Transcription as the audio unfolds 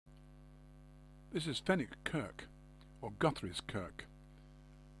This is Fenwick Kirk, or Guthrie's Kirk.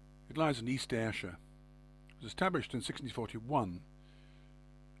 It lies in East Ayrshire. It was established in 1641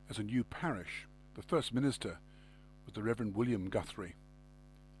 as a new parish. The first minister was the Rev William Guthrie.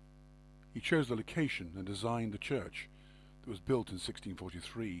 He chose the location and designed the church that was built in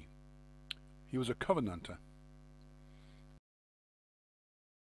 1643. He was a Covenanter.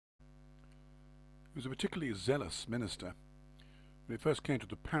 He was a particularly zealous minister. When he first came to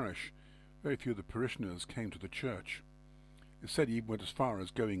the parish, very few of the parishioners came to the church. It's said he even went as far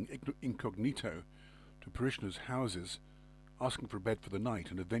as going incognito to parishioners' houses, asking for a bed for the night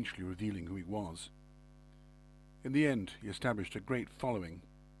and eventually revealing who he was. In the end, he established a great following,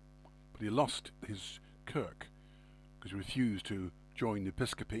 but he lost his kirk because he refused to join the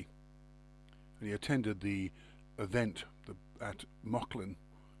episcopacy, and he attended the event at Mauchline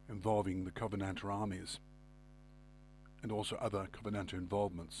involving the Covenanter armies and also other Covenanter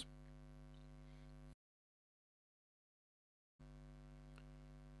involvements.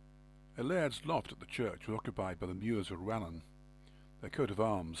 A laird's loft at the church was occupied by the Muirs of Rwallon. Their coat of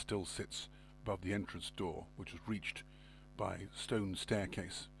arms still sits above the entrance door, which was reached by a stone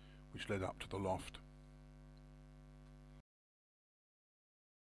staircase which led up to the loft.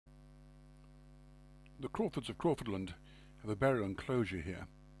 The Crawfords of Crawfordland have a burial enclosure here.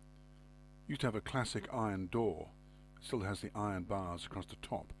 Used to have a classic iron door. It still has the iron bars across the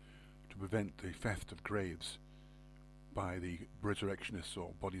top to prevent the theft of graves by the resurrectionists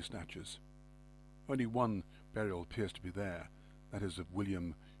or body snatchers. Only one burial appears to be there, that is of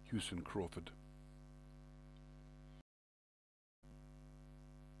William Hewson Crawford.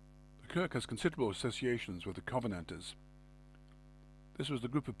 The kirk has considerable associations with the Covenanters. This was the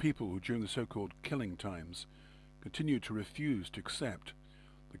group of people who during the so-called killing times continued to refuse to accept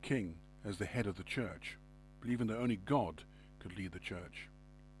the king as the head of the church, believing that only God could lead the church.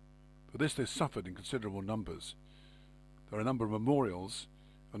 For this they suffered in considerable numbers. There are a number of memorials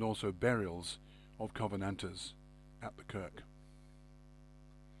and also burials of Covenanters at the kirk.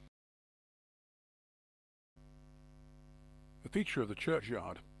 The feature of the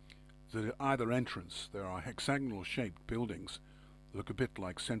churchyard is that at either entrance there are hexagonal shaped buildings that look a bit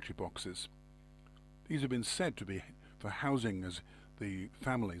like sentry boxes. These have been said to be for housing as the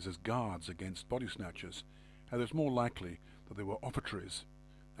families as guards against body snatchers, and it's more likely that they were offertories,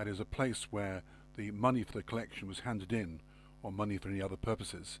 that is, a place where the money for the collection was handed in, or money for any other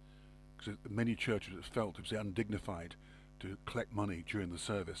purposes, because many churches felt it was undignified to collect money during the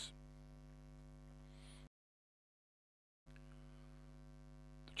service.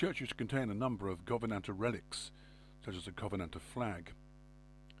 The church used to contain a number of Covenanter relics, such as the Covenanter flag.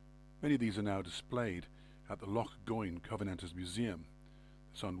 Many of these are now displayed at the Loch Goyne Covenanters Museum,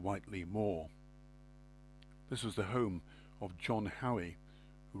 that's on Whiteley Moor. This was the home of John Howie,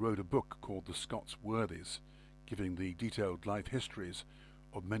 who wrote a book called The Scots Worthies, giving the detailed life histories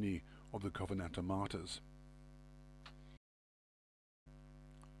of many of the Covenanter martyrs.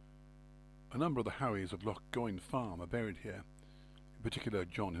 A number of the Howies of Loch Goyne Farm are buried here, in particular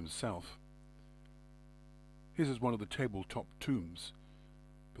John himself. His is one of the tabletop tombs,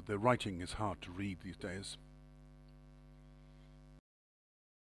 but their writing is hard to read these days.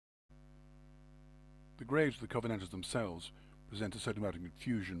 The graves of the Covenanters themselves present a certain amount of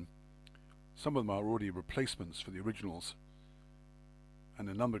confusion. Some of them are already replacements for the originals, and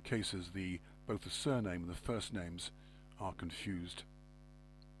in a number of cases both the surname and the first names are confused.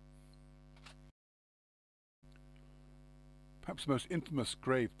 Perhaps the most infamous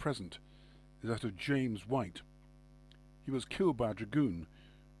grave present is that of James White. He was killed by a dragoon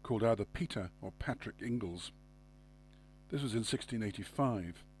called either Peter or Patrick Ingalls. This was in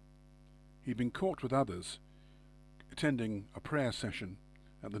 1685. He'd been caught with others attending a prayer session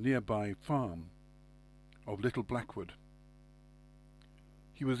at the nearby farm of Little Blackwood.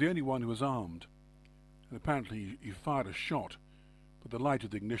 He was the only one who was armed, and apparently he fired a shot, but the light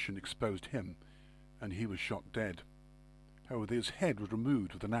of the ignition exposed him, and he was shot dead. However, his head was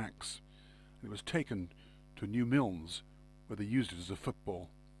removed with an axe, and it was taken to New Milnes, where they used it as a football.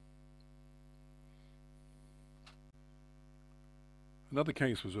 Another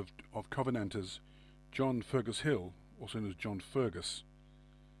case was of Covenanters John Fergus Hill, also known as John Fergus,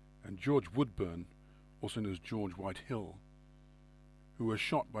 and George Woodburn, also known as George White Hill, who were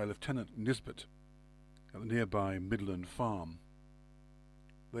shot by Lieutenant Nisbet at the nearby Midland Farm.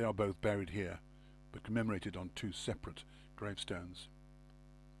 They are both buried here, but commemorated on two separate gravestones.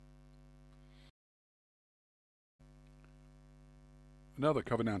 Another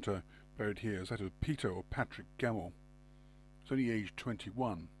Covenanter buried here is that of Peter or Patrick Gemmell. He was only aged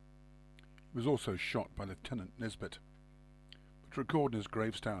 21. He was also shot by Lieutenant Nisbet. But to record in his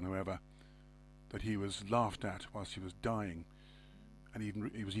gravestone, however, that he was laughed at whilst he was dying, and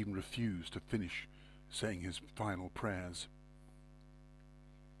he was even refused to finish saying his final prayers.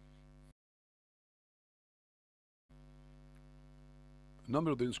 A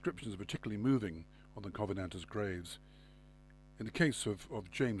number of the inscriptions are particularly moving on the Covenanters' graves. In the case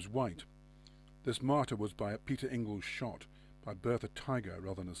of James White, this martyr was by Peter Ingles shot by Bertha Tiger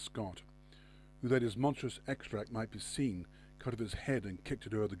rather than a Scot, who that his monstrous extract might be seen, cut of his head and kicked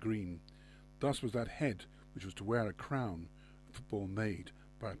it o'er the green. Thus was that head which was to wear a crown, a football made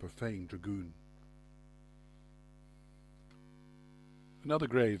by a profane dragoon. Another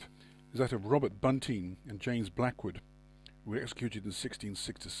grave is that of Robert Bunteen and James Blackwood, who were executed in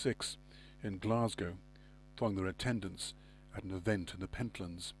 1666 in Glasgow, following their attendance at an event in the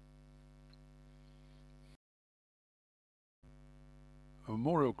Pentlands. A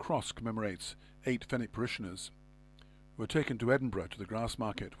memorial cross commemorates 8 Fenwick parishioners who were taken to Edinburgh to the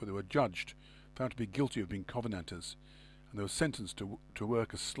Grassmarket, where they were judged, found to be guilty of being Covenanters, and they were sentenced to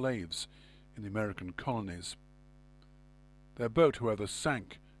work as slaves in the American colonies. Their boat, however,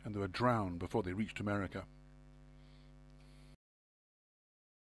 sank and they were drowned before they reached America.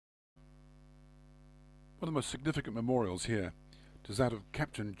 One of the most significant memorials here is that of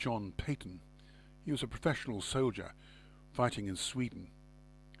Captain John Peyton. He was a professional soldier fighting in Sweden.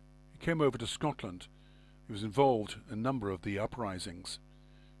 He came over to Scotland. He was involved in a number of the uprisings,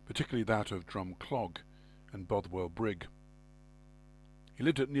 particularly that of Drumclog and Bothwell Brig. He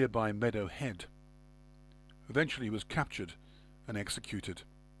lived at nearby Meadow Head. Eventually he was captured and executed.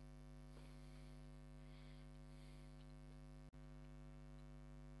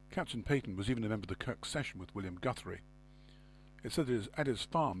 Captain Peyton was even a member of the Kirk session with William Guthrie. It said that at his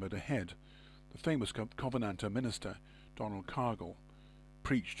farm at a head, the famous Covenanter minister Donald Cargill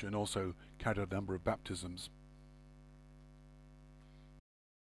preached and also carried out a number of baptisms.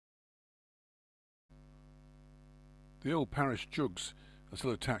 The old parish jougs are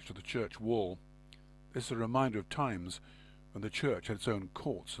still attached to the church wall. This is a reminder of times when the church had its own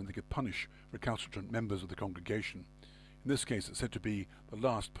courts and they could punish recalcitrant members of the congregation. In this case, it's said to be the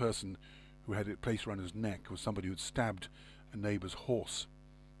last person who had it placed around his neck was somebody who had stabbed a neighbour's horse.